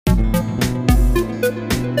Hey,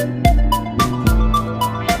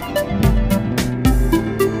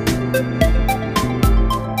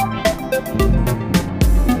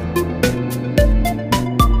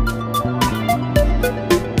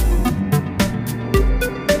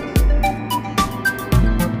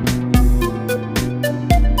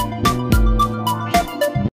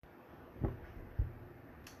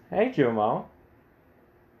 Jumo.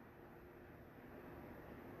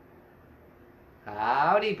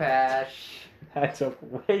 Howdy, Pash. That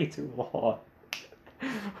took way too long.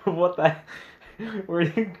 What the? Were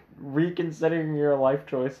you reconsidering your life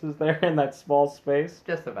choices there in that small space?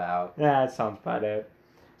 Just about. Yeah, that sounds about it.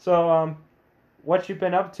 So, what you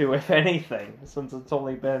been up to, if anything, since it's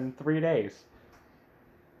only been 3 days?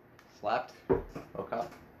 Slept. Woke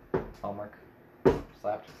up. Homework.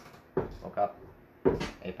 Slept. Woke up.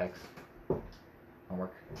 Apex.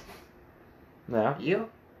 Homework. Yeah. You?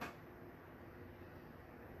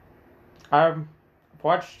 I've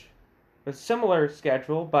watched a similar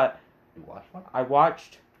schedule, but You watched one? I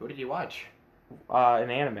watched Who did you watch? an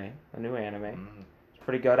anime, a new anime. It's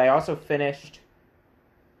pretty good. I also finished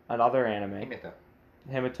another anime. Himito.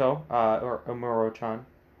 Himito, or Umuro-chan.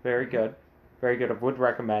 Very good. Very good. I would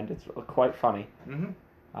recommend. It's quite funny. Mm-hmm.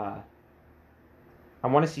 I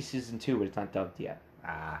want to see season 2, but it's not dubbed yet.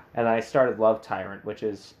 Ah. And I started Love Tyrant, which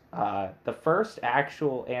is the first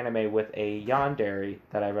actual anime with a yandere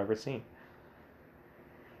that I've ever seen.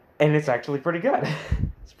 And it's actually pretty good.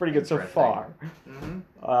 It's pretty good so far. Mm-hmm.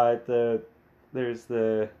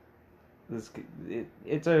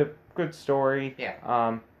 It's a good story.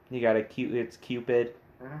 Yeah. You got it's Cupid.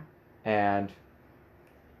 Mm-hmm. And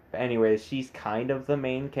anyways, she's kind of the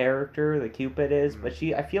main character, the Cupid is, but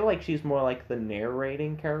I feel like she's more like the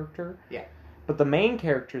narrating character. Yeah. But the main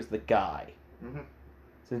character is the guy. Mm-hmm.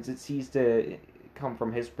 Since it seems to come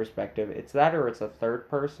from his perspective, it's that or it's a third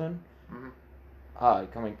person. Mm-hmm.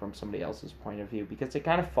 Coming from somebody else's point of view, because it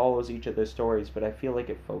kind of follows each of their stories, but I feel like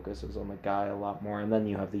it focuses on the guy a lot more, and then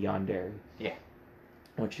you have the yandere. Yeah.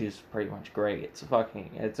 Which is pretty much great. It's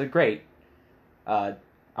a great, I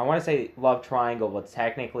want to say love triangle, but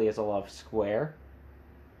technically it's a love square.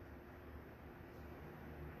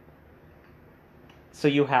 So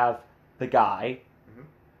you have the guy,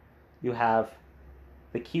 you have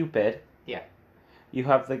the Cupid, Yeah. you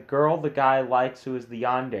have the girl the guy likes who is the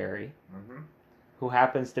yandere, who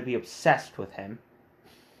happens to be obsessed with him.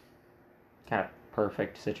 Kind of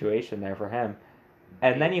perfect situation there for him.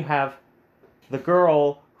 And then you have the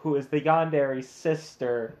girl who is the yandere's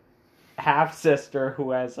sister, half-sister,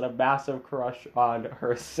 who has a massive crush on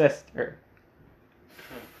her sister.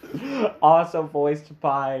 Also voiced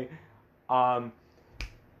by, I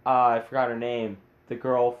forgot her name. The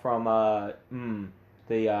girl from,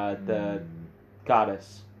 the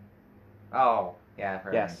goddess. Oh, yeah, I've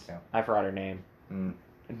heard Yes, of him I forgot her name. too.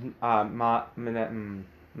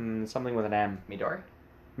 Something with an M. Midori?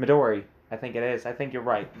 Midori, I think it is. I think you're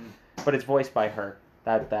right. But it's voiced by her.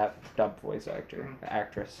 That dub voice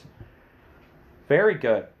actress. Very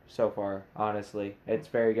good so far, honestly. It's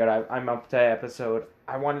very good. I'm up to episode...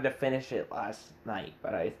 I wanted to finish it last night,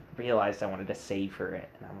 but I realized I wanted to save for it.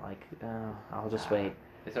 And I'm like, oh, I'll just wait.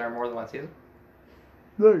 Is there more than one season?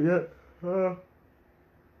 Not yet.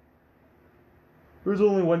 There's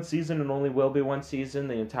only one season and only will be one season.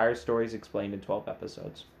 The entire story is explained in 12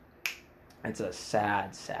 episodes. It's a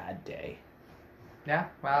sad, sad day. Yeah,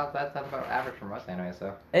 well, that's about average for most anime,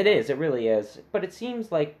 so. It is, it really is. But it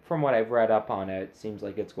seems like, from what I've read up on it, it seems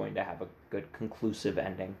like it's going to have a good conclusive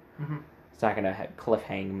ending. Mm-hmm. It's not going to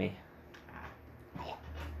cliffhang me.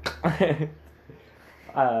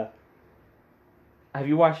 Have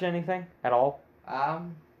you watched anything at all? I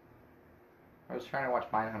was trying to watch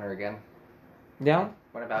Mindhunter again. Yeah?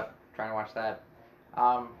 What about trying to watch that?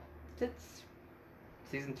 It's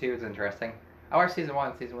season 2 is interesting. I watched season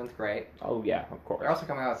 1. Season 1's great. Oh, yeah, of course. They're also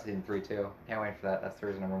coming out with season 3 too. Can't wait for that. That's the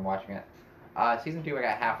reason I'm watching it. Season 2 I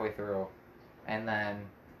got halfway through, and then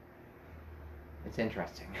it's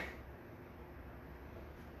interesting.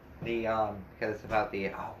 Because it's about the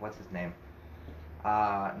what's his name?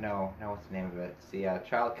 No, what's the name of it? It's the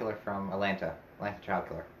child killer from Atlanta Child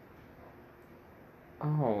Killer.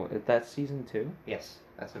 Oh, that's season 2? Yes,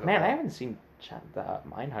 that's what. Man, I haven't seen the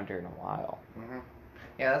Mindhunter in a while. Mm-hmm.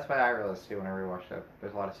 Yeah, that's what I realized too when I rewatched it.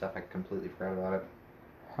 There's a lot of stuff I completely forgot about it.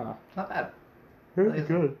 Huh. It's not bad. Really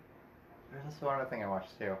good. There's also one other thing I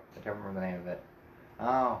watched too. I don't remember the name of it.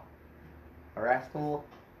 Oh, Rascal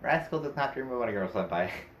does not dream of what a girl sent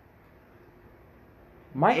by.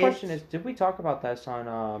 My question is, did we talk about this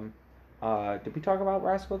on, did we talk about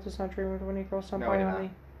Rascal Does Not Dream of When a Girl Sent No, By we did on not.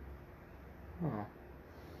 me? Oh.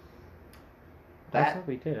 I That- thought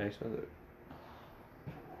we did. I saw that.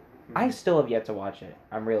 I still have yet to watch it.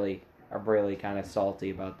 I'm really kind of salty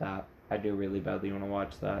about that. I do really badly want to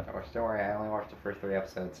watch that. Don't worry, I only watched the first 3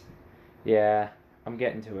 episodes. Yeah, I'm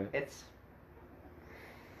getting to it. It's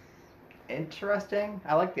interesting.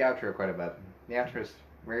 I like the outro quite a bit. The outro's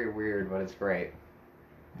very weird, but it's great.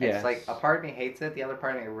 Yes. It's like a part of me hates it, the other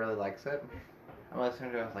part of me really likes it. I'm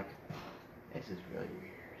listening to it, I was like, this is really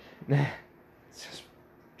weird. It's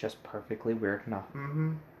just perfectly weird enough.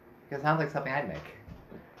 Mm-hmm. It sounds like something I'd make.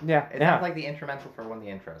 Yeah, it sounds like the instrumental for one of the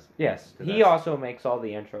intros. Yes, he also makes all the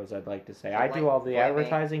intros. I'd like to say, I do all the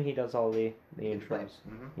advertising. He does all the intros.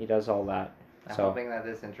 Mm-hmm. He does all that. I'm hoping that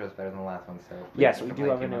this intro is better than the last one. So yes, we do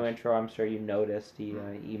have a new intro. I'm sure you noticed. He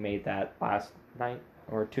made that last night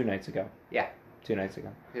or 2 nights ago. Yeah, 2 nights ago.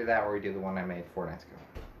 Do that, or we do the one I made 4 nights ago.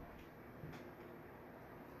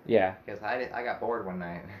 Yeah. Because I got bored one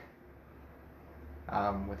night.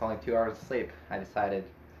 With only 2 hours of sleep, I decided,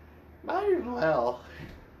 might as well.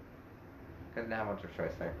 Couldn't have much of a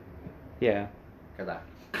choice there. Yeah. Because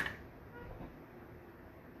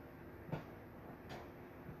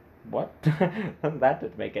What? That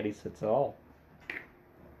didn't make any sense at all.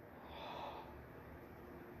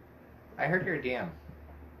 I heard you're a DM.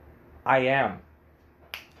 I am.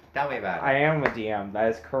 Tell me about it. I am a DM. That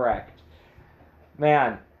is correct.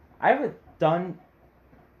 Man, I haven't done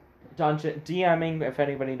dungeon DMing. If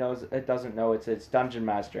anybody doesn't know, it's dungeon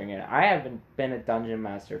mastering, and I haven't been a dungeon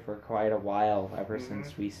master for quite a while. Ever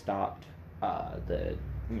since we stopped the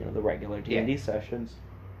regular D&D sessions.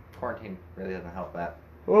 Quarantine really doesn't help that.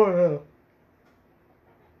 Oh yeah.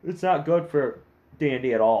 It's not good for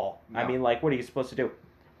D&D at all. No. I mean, like, what are you supposed to do?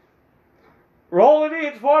 Roll a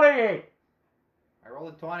d20! I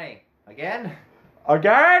rolled a 20. Again?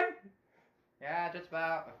 Again? Yeah, just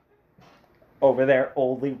about. Over there,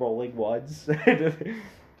 only rolling ones. I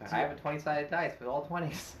have a 20-sided dice with all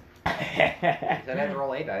 20s. He said I had to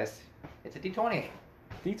roll 8 dice. It's a d20.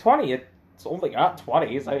 D20, it's only got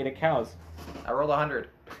 20s. I mean, it counts. I rolled 100.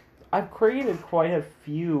 I've created quite a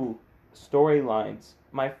few storylines.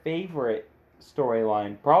 My favorite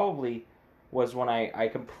storyline probably was when I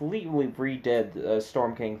completely redid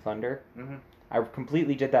Storm King Thunder. Mm-hmm. I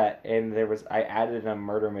completely did that, and I added a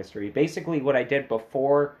murder mystery. Basically, what I did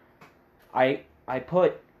before, I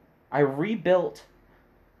rebuilt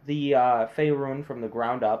the Faerun from the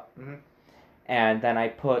ground up, and then I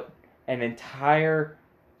put an entire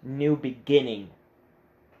new beginning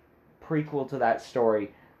prequel to that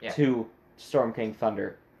story to Storm King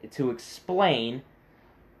Thunder to explain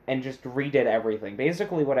and just redid everything.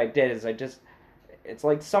 Basically, what I did is it's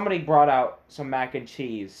like somebody brought out some mac and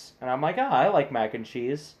cheese, and I'm like, I like mac and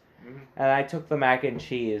cheese. And I took the mac and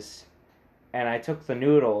cheese, and I took the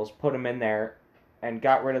noodles, put them in there, and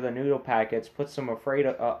got rid of the noodle packets, put some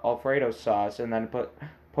Alfredo sauce, and then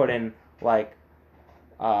put in, like,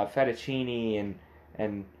 fettuccine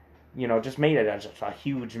and just made it just a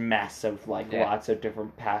huge mess of, like, lots of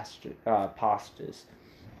different pastas.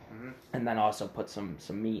 And then also put some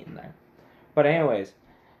meat in there. But anyways,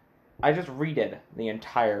 I just redid the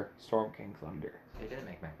entire Storm King Thunder. They didn't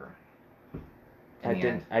make macaroni.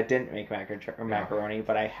 I didn't make macaroni,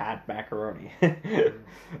 but I had macaroni.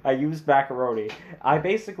 I used macaroni. I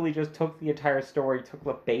basically just took the entire story, took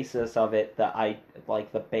the basis of it,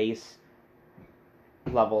 the base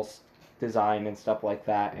levels design and stuff like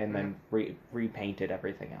that, and then repainted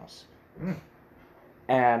everything else.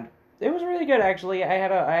 And it was really good, actually. I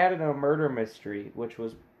added a murder mystery, which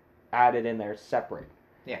was added in there separate.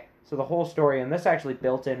 Yeah. So the whole story, and this actually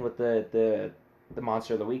built in with the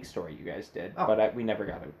Monster of the Week story you guys did, but we never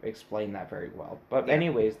got to explain that very well. But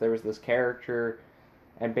anyways, there was this character,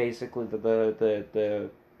 and basically the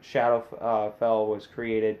Shadowfell was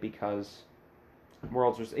created because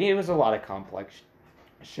it was a lot of complex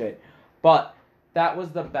shit. But that was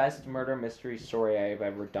the best murder mystery story I've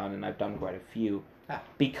ever done, and I've done quite a few.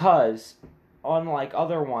 Because, unlike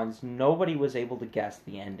other ones, nobody was able to guess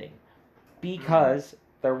the ending. Because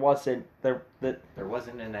there wasn't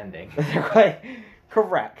an ending.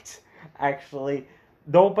 Correct. Actually,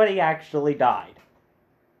 nobody actually died.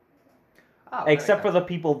 Except for the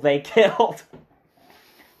people they killed.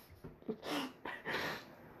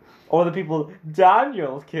 Or the people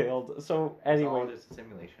Daniel killed. So anyway, it's all a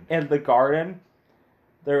simulation. In the garden,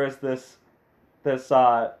 there was this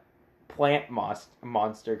plant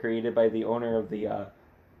monster created by the owner of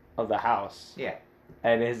the house. Yeah.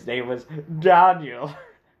 And his name was Daniel.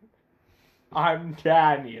 I'm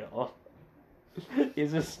Daniel.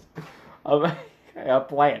 He's just a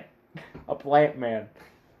plant man.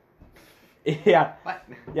 Yeah. What?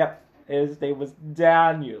 Yep. His name was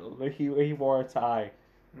Daniel. He wore a tie,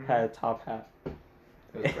 had a top hat. It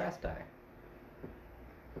was a grass dye.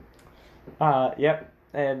 Yep,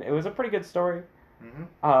 and it was a pretty good story.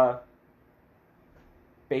 Mm-hmm.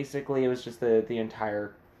 Basically, it was just the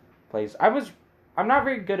entire place. I'm not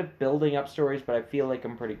very good at building up stories, but I feel like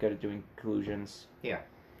I'm pretty good at doing conclusions. Yeah.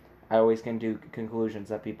 I always can do conclusions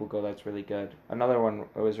that people go, that's really good. Another one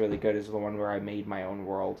that was really good is the one where I made my own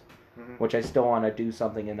world, which I still want to do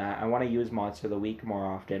something in that. I want to use Monster of the Week more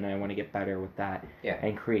often, and I want to get better with that. Yeah.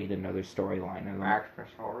 And create another storyline.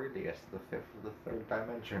 Maximus Aurelius, the fifth of the third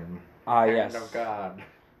dimension. Yes. Hand of God.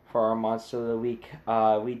 For our Monster of the Week,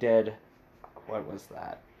 we did... What was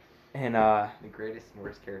that? And, the greatest and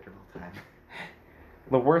worst character of all time.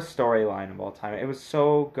 The worst storyline of all time. It was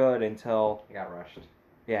so good until... It got rushed.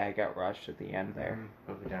 Yeah, it got rushed at the end there.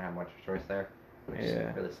 But we didn't have much choice there. Which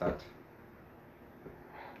really sucked.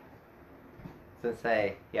 Since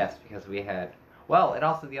yes, because we had... Well, and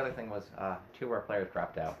also the other thing was 2 of our players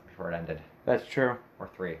dropped out before it ended. That's true. Or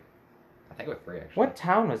 3. I think it was 3, actually. What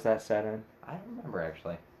town was that set in? I don't remember,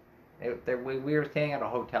 actually. We were staying at a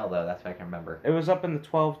hotel, though. That's what I can remember. It was up in the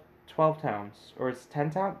 12 towns. Or it's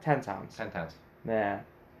 10 towns? 10 towns. 10 towns. Yeah.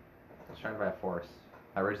 I was trying to buy a forest.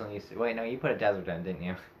 I originally used to... Wait, no, you put a desert in, didn't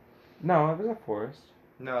you? No, it was a forest.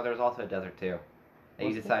 No, there was also a desert, too. And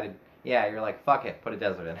you decided... Yeah, you're like, fuck it, put a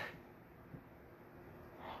desert in.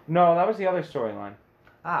 No, that was the other storyline.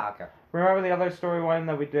 Ah, okay. Remember the other storyline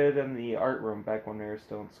that we did in the art room back when we were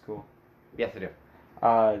still in school? Yes,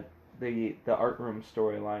 I The do. art room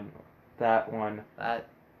storyline. That one. That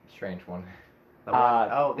strange one. The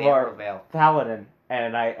one the Emerald Vale. Paladin.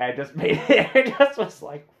 And I just made it. I just was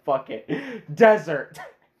like, fuck it. Desert.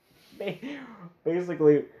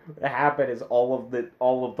 Basically, what happened is all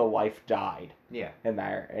of the life died. Yeah. In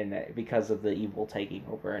there, and because of the evil taking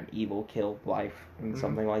over, and evil killed life, and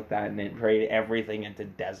something like that, and it traded everything into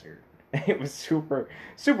desert. It was super,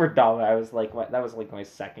 super dumb. I was like, that was like my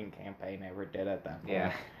second campaign I ever did at that point.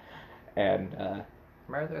 Yeah. And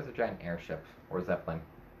remember, there was a giant airship or zeppelin.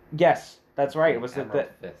 Yes, that's right. It was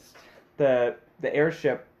the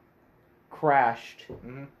airship crashed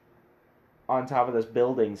on top of this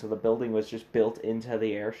building, so the building was just built into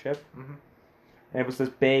the airship. Mm-hmm. And it was this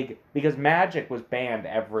big... Because magic was banned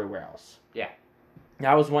everywhere else. Yeah.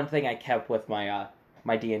 That was one thing I kept with my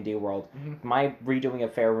my D&D world. Mm-hmm. My redoing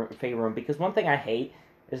of Faerun, because one thing I hate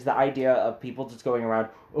is the idea of people just going around,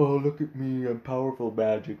 oh, look at me, I'm powerful,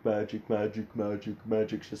 magic,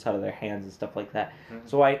 just out of their hands and stuff like that. Mm-hmm.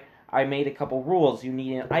 So I made a couple rules. You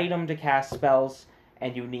need an item to cast spells,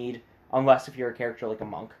 and you need, unless if you're a character like a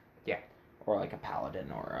monk. Yeah. Or like a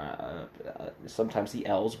paladin, or sometimes the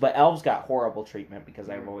elves. But elves got horrible treatment because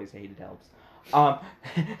I've always hated elves.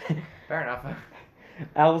 Fair enough.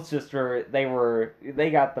 Elves just they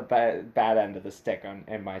got the bad end of the stick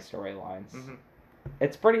in my storylines. Mm-hmm.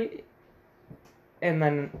 It's pretty... And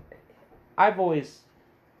then I've always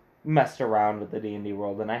messed around with the D&D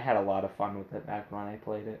world, and I had a lot of fun with it back when I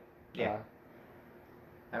played it. Yeah.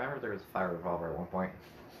 I remember there was a fire revolver at one point.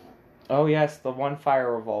 Oh yes, the one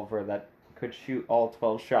fire revolver that could shoot all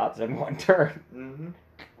 12 shots in one turn. Mm-hmm.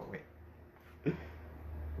 Oh, wait.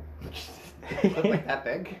 It looked like that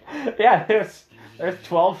big? Yeah, there's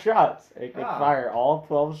 12 shots. It could fire all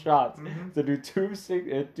 12 shots to do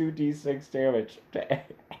 2d6 damage to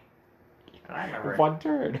I remember one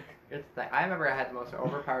turn. I remember I had the most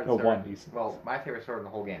overpowered sword. 1d6. Well, my favorite sword in the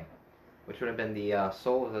whole game, which would have been the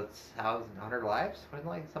Soul of 1,100 Lives? Wasn't it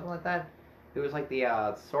like something like that? It was like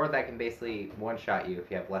the sword that can basically one-shot you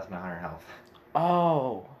if you have less than 100 health.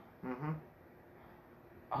 Oh. Mm-hmm.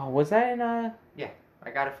 Oh, was that in Yeah, I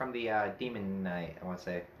got it from the Demon Knight, I want to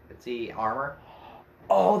say. It's the armor.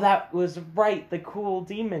 Oh, that was right, the cool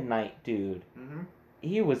Demon Knight dude. Mm-hmm.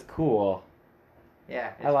 He was cool.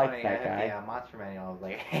 Yeah, it's I like funny. that guy. I had the monster manual. I was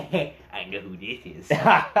like, hey, I know who this is.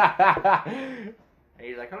 And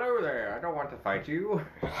he's like, hello there, I don't want to fight you.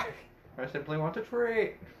 I simply want to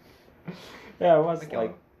trade. Yeah, it was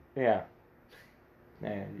like, yeah.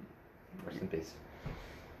 Rest in peace.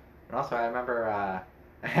 And also, I remember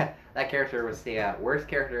that character was the worst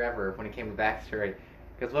character ever when it came to backstory.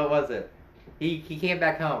 Because what was it? He came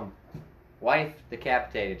back home, wife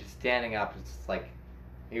decapitated, just standing up. It's just like,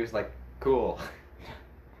 he was like, cool.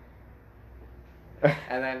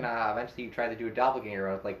 And then eventually you tried to do a doppelganger.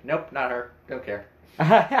 I was like, nope, not her. Don't care.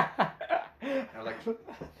 I was like...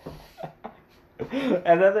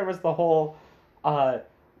 And then there was the whole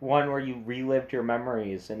one where you relived your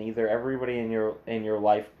memories, and either everybody in your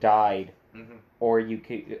life died, or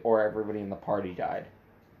everybody in the party died.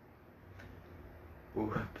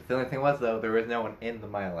 Ooh, but the only thing was though, there was no one in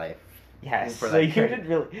my life. Yes, so you didn't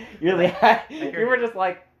really you were just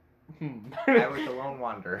like, I was a lone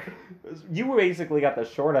wanderer. You basically got the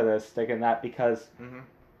short of this stick in that because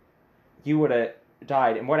you would have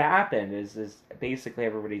died. And what happened is basically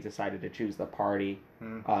everybody decided to choose the party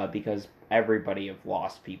because everybody have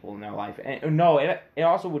lost people in their life. And no, it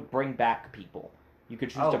also would bring back people. You could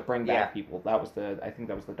choose to bring back people. I think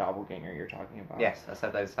that was the doppelganger you're talking about. Yes,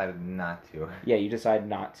 except I decided not to. Yeah, you decided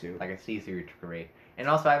not to. Like a C-series trickery. And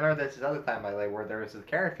also, I remember this other time, by the way, where there was this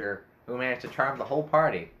character who managed to charm the whole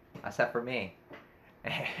party, except for me.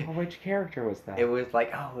 Which character was that? It was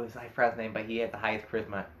I forgot his name, but he had the highest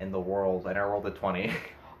charisma in the world, and I rolled a 20.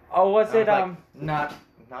 Oh, was it not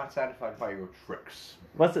satisfied by your tricks?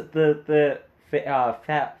 Was it the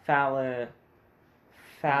Faladorn?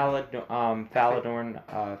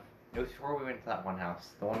 It was before we went to that one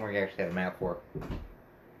house, the one where you actually had a map for.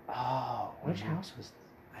 Oh, which house was?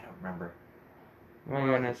 I don't remember. Oh my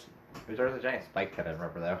goodness. There was a giant spike head, I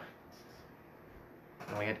remember though.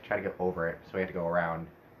 And we had to try to get over it, so we had to go around.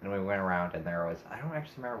 And we went around, and there was... I don't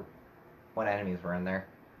actually remember what enemies were in there.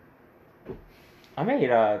 I made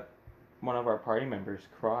one of our party members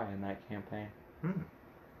cry in that campaign. Who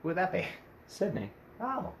would that be? Sydney.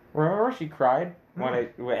 Oh. Remember she cried when I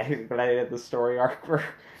did the story arc where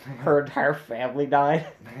her entire family died?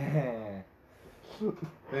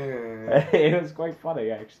 It was quite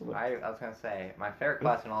funny, actually. I was going to say, my favorite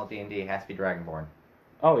class in all D&D has to be Dragonborn.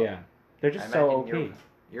 Oh, yeah. They're just so OP.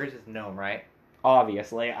 Yours is Gnome, right?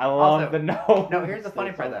 Obviously. I love the Gnome. No, here's the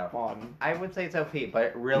funny part, though. Fun. I would say it's OP, but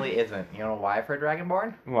it really isn't. You know why for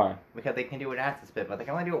Dragonborn? Why? Because they can do an acid spit, but they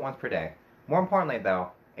can only do it once per day. More importantly,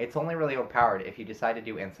 though, it's only really overpowered if you decide to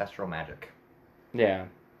do ancestral magic. Yeah.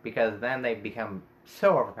 Because then they become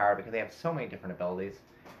so overpowered because they have so many different abilities.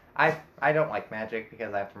 I don't like magic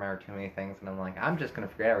because I have to remember too many things, and I'm like, I'm just going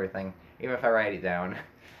to forget everything, even if I write it down.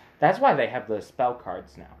 That's why they have the spell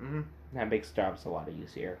cards now. Mm-hmm. That makes jobs a lot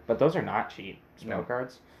easier. But those are not cheap. Spell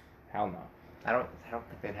cards? Hell no. I don't think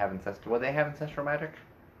they'd have ancestral... Would they have ancestral magic?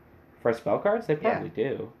 For spell cards? They probably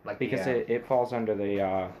do. Because it falls under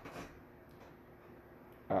the,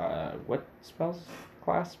 what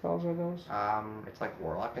class spells are those? It's like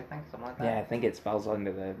Warlock, I think, something like that. Yeah, I think it spells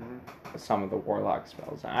under the some of the Warlock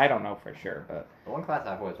spells. I don't know for sure, but... The one class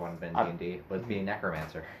I've always wanted to be in D&D was be a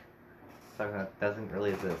Necromancer. Something that doesn't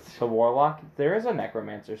really exist. The Warlock? There is a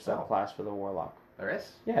Necromancer subclass for the Warlock. There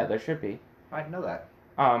is? Yeah, there should be. I didn't know that.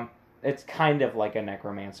 It's kind of like a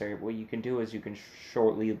Necromancer. What you can do is you can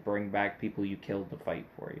shortly bring back people you killed to fight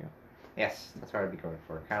for you. Yes, that's what I'd be going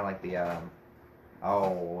for. Kind of like the,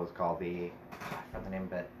 what was it called? I forgot the name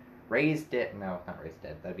of it. Raised Dead. No, not Raised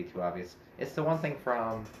Dead. That'd be too obvious. It's the one thing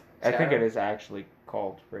from I think it is actually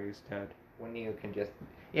called Raised Dead. When you can just...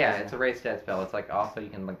 Yeah, it's a Raised Dead spell. It's like also you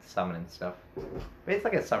can like summon and stuff. But it's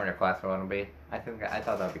like a summoner class I want to be. I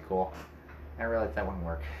thought that would be cool. I realized that wouldn't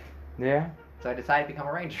work. Yeah? So I decided to become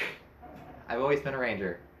a ranger. I've always been a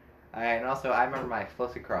ranger. And also, I remember my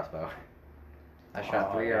explosive crossbow. I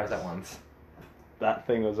shot 3 arrows at once. That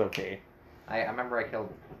thing was okay. I remember I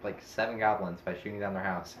killed like 7 goblins by shooting down their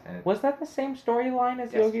house. And was that the same storyline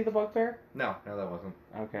as Yogi the Bugbear? No, that wasn't.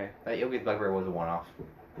 Okay. That Yogi the Bugbear was a one-off.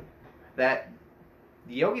 The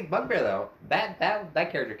Yogi the Bugbear, though, that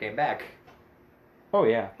character came back. Oh,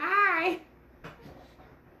 yeah. Hi!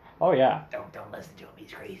 Oh, yeah. Don't listen to him,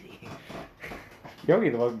 he's crazy. Yogi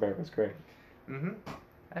the Bugbear was great. Mm-hmm.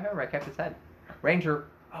 I remember I kept his head. Ranger...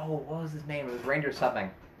 Oh, what was his name? It was Ranger something.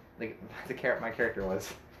 My character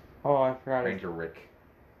was. Oh, I forgot. Ranger Rick.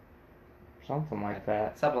 Something like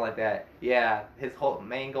that. Something like that. Yeah, his whole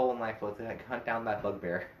main goal in life was to hunt down that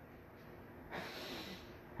bugbear.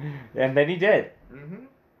 And then he did. Mm-hmm.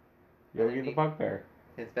 Yogi the Bugbear.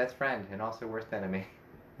 His best friend and also worst enemy.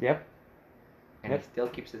 Yep. And he still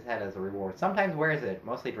keeps his head as a reward. Sometimes wears it.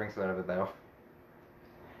 Mostly drinks out of it, though.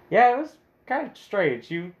 Yeah, it was kind of strange.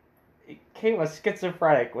 You came a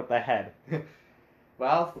schizophrenic with the head.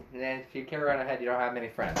 Well, if you carry around a head, you don't have many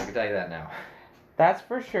friends. I can tell you that now. That's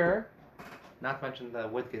for sure. Not to mention the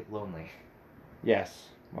woods get lonely. Yes.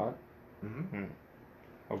 What? Mm-hmm.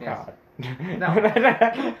 Oh, yes. God. No.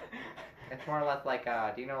 It's more or less like,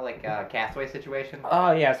 do you know, like, Castaway situation?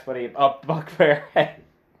 Oh, yes, but a bugbear head.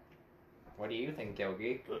 What do you think,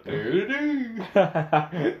 Yogi? That's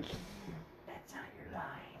not your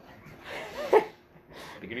line.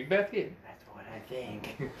 Beginning basket. That's what I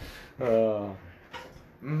think.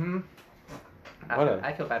 Mm-hmm.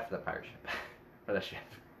 I feel bad for the pirate ship. For the ship.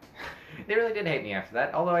 They really did hate me after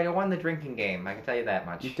that, although I won the drinking game, I can tell you that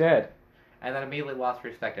much. You did. And then immediately lost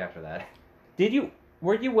respect after that.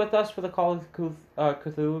 Were you with us for the Call of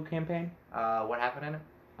Cthulhu campaign? What happened in it?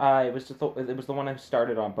 It was the one I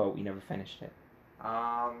started on, but we never finished it.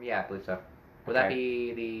 Yeah, I believe so. Would that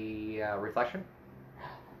be the Reflection?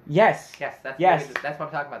 Yes. Yes, that's Yes. that's what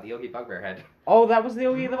I'm talking about. The Yogi Bugbear head. Oh, that was the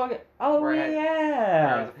Yogi the Bugbear. Oh Where I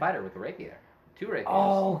yeah. was a fighter with the rapier. 2 rapiers.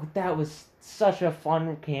 Oh, that was such a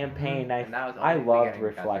fun campaign. And that was I only the loved beginning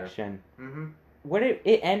we got there. Reflection. Mm-hmm. What it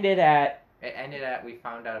ended at. It ended at we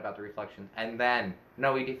found out about the reflections, and then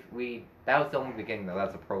no, we that was the only beginning though.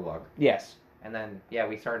 That's a prologue. Yes. And then yeah,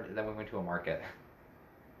 we started. Then we went to a market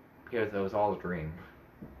because it was all a dream.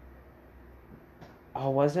 Oh,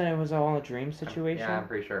 wasn't it? Was all a dream situation? Yeah, I'm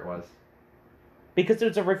pretty sure it was. Because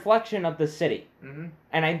it's a reflection of the city. Mm-hmm.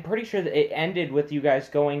 And I'm pretty sure that it ended with you guys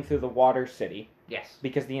going through the water city. Yes.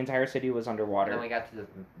 Because the entire city was underwater. And then we got to the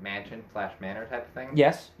mansion/manor type of thing.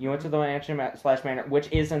 Yes, you went to the mansion/manor,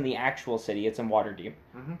 which is in the actual city. It's in Waterdeep.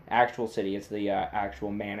 Mm-hmm. Actual city. It's the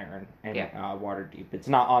actual manor in Waterdeep. It's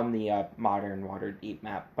not on the modern Waterdeep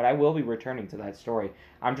map. But I will be returning to that story.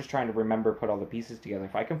 I'm just trying to remember, put all the pieces together.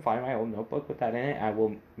 If I can find my old notebook with that in it, I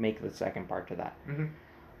will make the second part to that.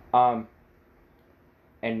 Mm-hmm.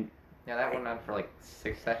 And yeah, that went on for like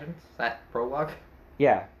 6 sessions. That prologue.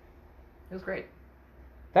 Yeah. It was great.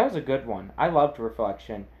 That was a good one. I loved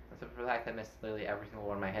Reflection. Except for the fact that I missed literally every single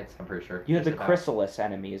one of my hits, I'm pretty sure. You had the chrysalis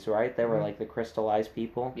enemies, right? They were Mm-hmm. like the crystallized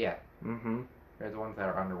people. Yeah. Mm-hmm. They're the ones that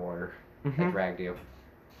are underwater. Mm-hmm. They dragged you.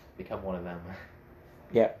 Become one of them.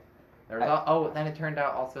 Yep. There was then it turned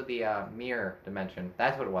out also the mirror dimension.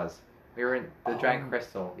 That's what it was. We were in the giant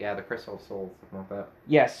crystal. Yeah, the crystal of souls, something like that.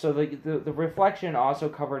 Yes, so the reflection also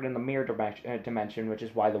covered in the mirror dimension, which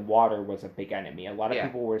is why the water was a big enemy. A lot of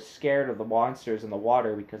people were scared of the monsters in the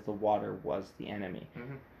water because the water was the enemy.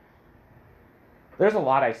 Mm-hmm. There's a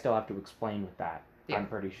lot I still have to explain with that. Yeah. I'm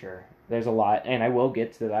pretty sure. There's a lot, and I will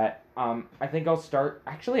get to that. I think I'll start...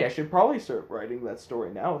 Actually, I should probably start writing that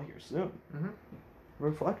story now here soon. Mm-hmm.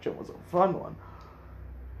 Reflection was a fun one.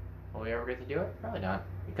 Will we ever get to do it? Probably not.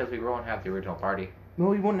 Because we won't have the original party. Well,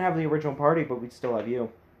 we wouldn't have the original party, but we'd still have you.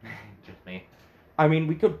 Just me. I mean,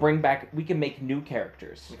 we could make new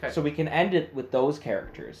characters. Okay. So we can end it with those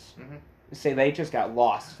characters. Mm-hmm. Say they just got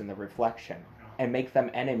lost in the reflection. And make them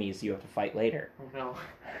enemies you have to fight later. Oh no.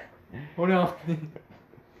 Oh no.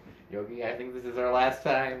 Yogi, I think this is our last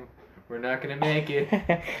time. We're not gonna make it.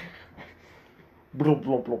 Blah,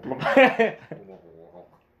 blah, blah, blah.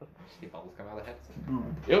 See bubbles come out of the heads.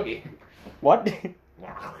 Yogi. What?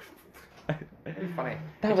 It's funny.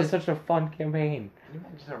 That was such a fun campaign. Can you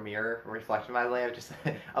imagine just a mirror reflection, by the way, of just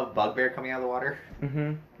a bugbear coming out of the water? Mm-hmm.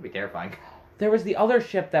 It'd be terrifying. There was the other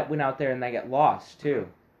ship that went out there and they got lost, too.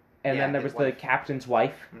 And Yeah, then there was the captain's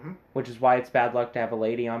wife, Mm-hmm. which is why it's bad luck to have a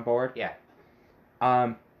lady on board. Yeah.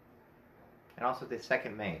 And also the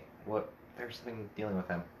second mate. There's something dealing with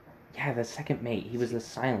him. yeah, the second mate. He was the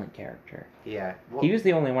silent character. Yeah. He was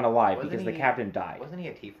the only one alive wasn't because the he- captain died. Wasn't he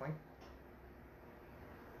a tiefling?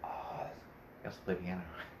 He also played piano.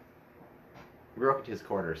 We broke into his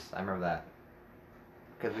quarters. I remember that.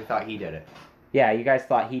 Because we thought he did it. Yeah, you guys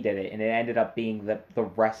thought he did it, and it ended up being the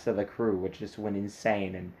rest of the crew, which just went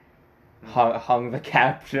insane and hung the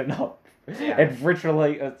captain up. Yeah. And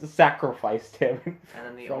virtually sacrificed him in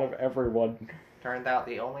And then front of everyone. turned out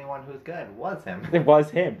the only one who's good was him. It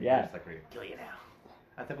was him, We're yeah. just like, we're gonna kill you now.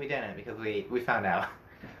 I think we didn't because we found out.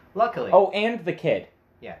 Luckily. Oh, and the kid.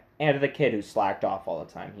 Yeah. And the kid who slacked off all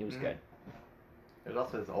the time. He was Mhm. good. There's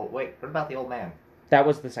also this old... Wait, what about the old man? That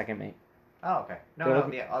was the second mate. Oh, okay. The No,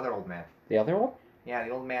 old- the other old man. The other one? Yeah,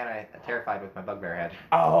 the old man I terrified with my bugbear head.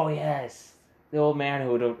 Oh, yes. The old man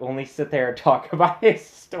who would only sit there and talk about his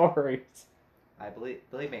stories. I believe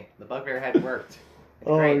me, the bugbear head worked. It's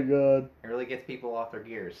great. God. It really gets people off their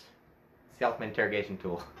gears. It's the ultimate interrogation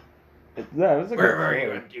tool. That was a Where good were story.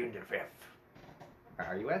 you on June the 5th?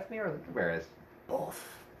 Are you asking me or the bugbear is? Both.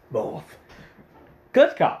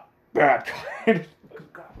 Good cop. Bad cop.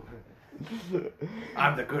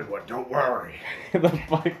 I'm the good one, don't worry.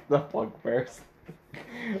 the bugbears.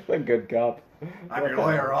 The good cop. I'm your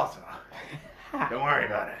lawyer also. Don't worry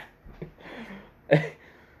about it.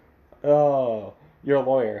 Oh, your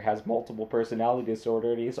lawyer has multiple personality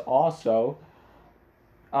disorder, and he's also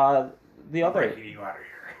the other. Getting you out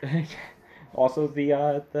of here. Also the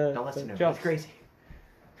Don't listen to him. judge. He's crazy.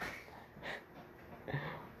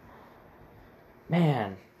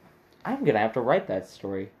 Man, I'm gonna have to write that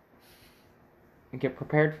story and get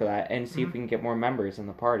prepared for that, and see if we can get more members in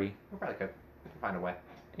the party. We probably could. We can find a way.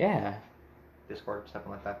 Yeah. Discord,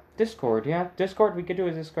 something like that. Discord, yeah. Discord, we could do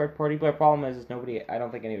a Discord party, but the problem is nobody, I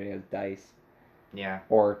don't think anybody has dice. Yeah.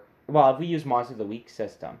 Or, well, if we use Monster of the Week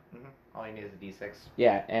system. Mm-hmm. All you need is a D6.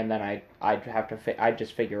 Yeah, and then I'd have to, I'd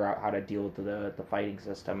just figure out how to deal with the fighting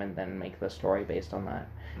system and then make the story based on that.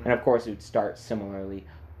 Mm-hmm. And of course it would start similarly.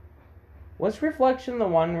 Was Reflection the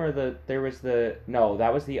one where there was no,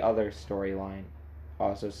 that was the other storyline.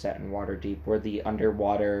 also set in Waterdeep, where the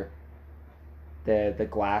underwater, the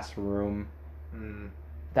glass room,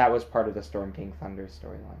 that was part of the Storm King Thunder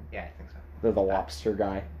storyline. Yeah, I think so. The lobster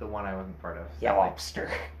guy. The one I wasn't part of. Yeah, lobster.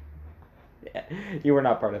 Yeah. You were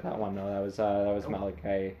not part of that one, though. That was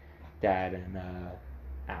Malachi, Dad, and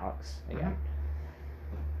Alex again.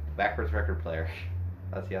 Backwards record player.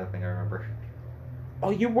 That's the other thing I remember. Oh,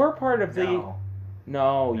 you were part of the...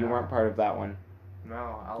 No, you No. weren't part of that one.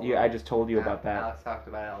 No, I just told you about that. Alex talked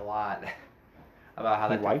about it a lot. About how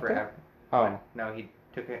He that took liked it? forever. Oh. No, he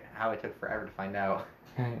took it. How it took forever to find out.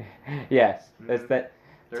 Yes, it's that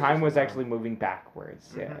There's time just was one. actually moving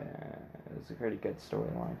backwards. Yeah, it was a pretty good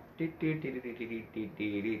storyline.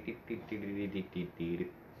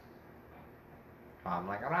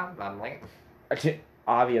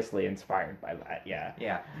 Obviously inspired by that. Yeah.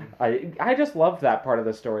 Yeah. I just love that part of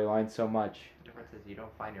the storyline so much. The difference is you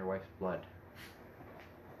don't find your wife's blood.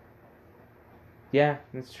 Yeah,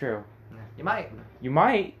 that's true. You might. You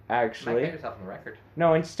might You actually. might get yourself on the record.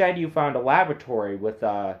 No, instead you found a laboratory with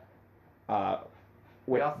your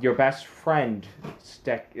best friend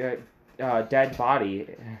dead body.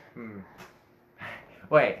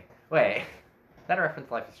 Wait. That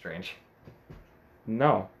reference Life is Strange.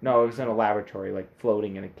 No, it was in a laboratory, like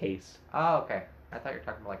floating in a case. Oh, okay. I thought you were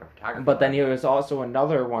talking about like a photographer. But then there was also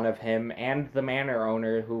another one of him and the manor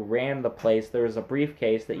owner who ran the place. There was a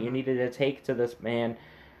briefcase that you needed to take to this man,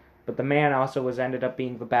 but the man also ended up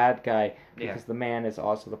being the bad guy because the man is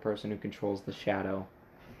also the person who controls the shadow.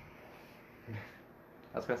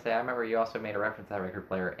 I was gonna say, I remember you also made a reference to that record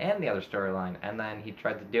player and the other storyline, and then he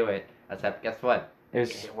tried to do it, except guess what? It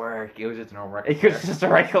didn't work. It was just a normal record player. It was just a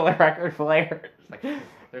regular record player. It's like,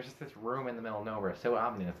 there's just this room in the middle of nowhere, so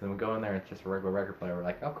ominous, and we go in there, it's just a regular record player. We're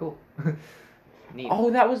like, oh, cool. Neat. Oh,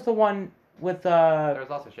 that was the one with There was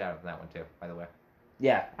also shadows in that one, too, by the way.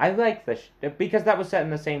 Yeah, I like because that was set in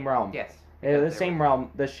the same realm. Yes. The same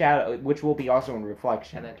realm, the shadow, which will be also in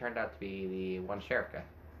Reflection. And then it turned out to be the one sheriff guy.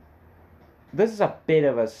 This is a bit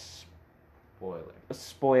of a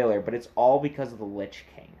Spoiler. but it's all because of the Lich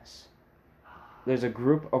Kings. There's a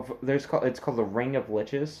group of it's called the Ring of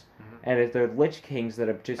Liches, and they're Lich Kings that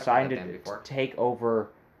have decided to take over.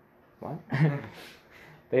 What?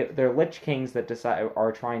 They're Lich Kings that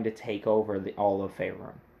are trying to take over all of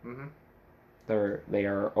Faerun. They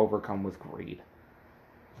are overcome with greed.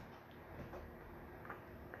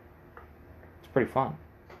 It's pretty fun.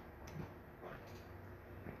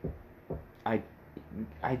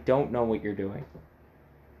 I don't know what you're doing.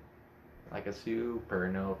 Like a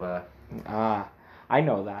supernova. I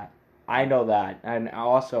know that. And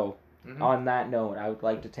also, on that note, I would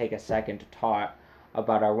like to take a second to talk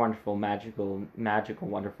about our wonderful, magical,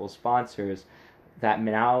 wonderful sponsors that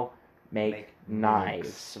now make knives.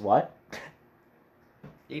 Nukes. What?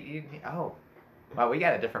 Oh. Wow, we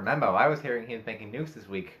got a different memo. I was hearing him making nukes this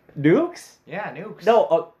week. Nukes? Yeah, nukes.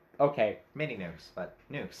 No, okay. Mini nukes, but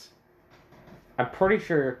nukes. I'm pretty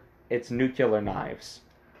sure it's nuclear knives.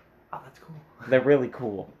 Oh, that's cool. They're really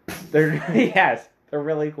cool. They're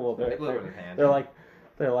really cool. They're like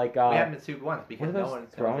we haven't been sued once what because are no those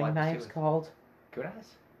one's throwing knives called? Kunais?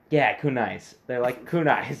 Yeah, kunais. They're like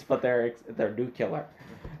kunais, but they're nuclear.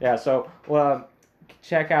 Yeah, so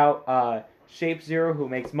check out Shape Zero, who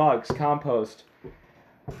makes mugs, compost,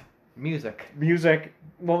 music.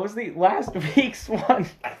 What was the last week's one?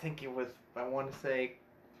 I think it was. I want to say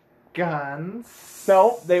guns.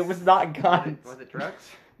 No, it was not guns. Was it drugs?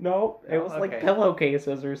 No, it was like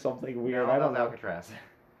pillowcases or something weird. No, I don't know. Alcatraz.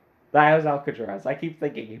 That was Alcatraz. I keep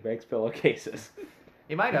thinking he makes pillowcases.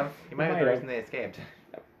 He might have. He might have the reason they escaped.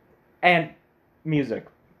 And music,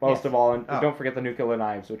 most of all. And Oh. don't forget the Nuclear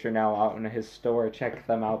Knives, which are now out in his store. Check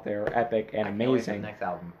them out. They're epic and I can't wait for amazing. the next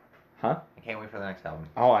album. Huh? I can't wait for the next album.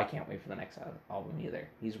 Oh, I can't wait for the next album either.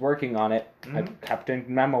 He's working on it. I kept a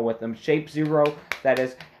memo with him. Shape Zero, that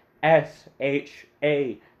is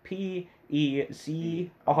SHAPEZRE.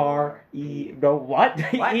 No, what?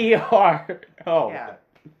 What? ER. Oh. Yeah.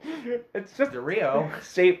 It's just The Rio.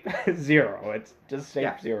 Shape Zero. It's just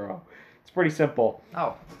Shape Zero. It's pretty simple.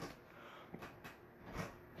 Oh.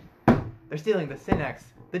 They're stealing the Synax,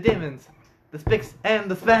 the Demons, the Spix, and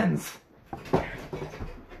the Svens.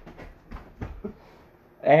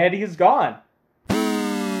 And he's gone.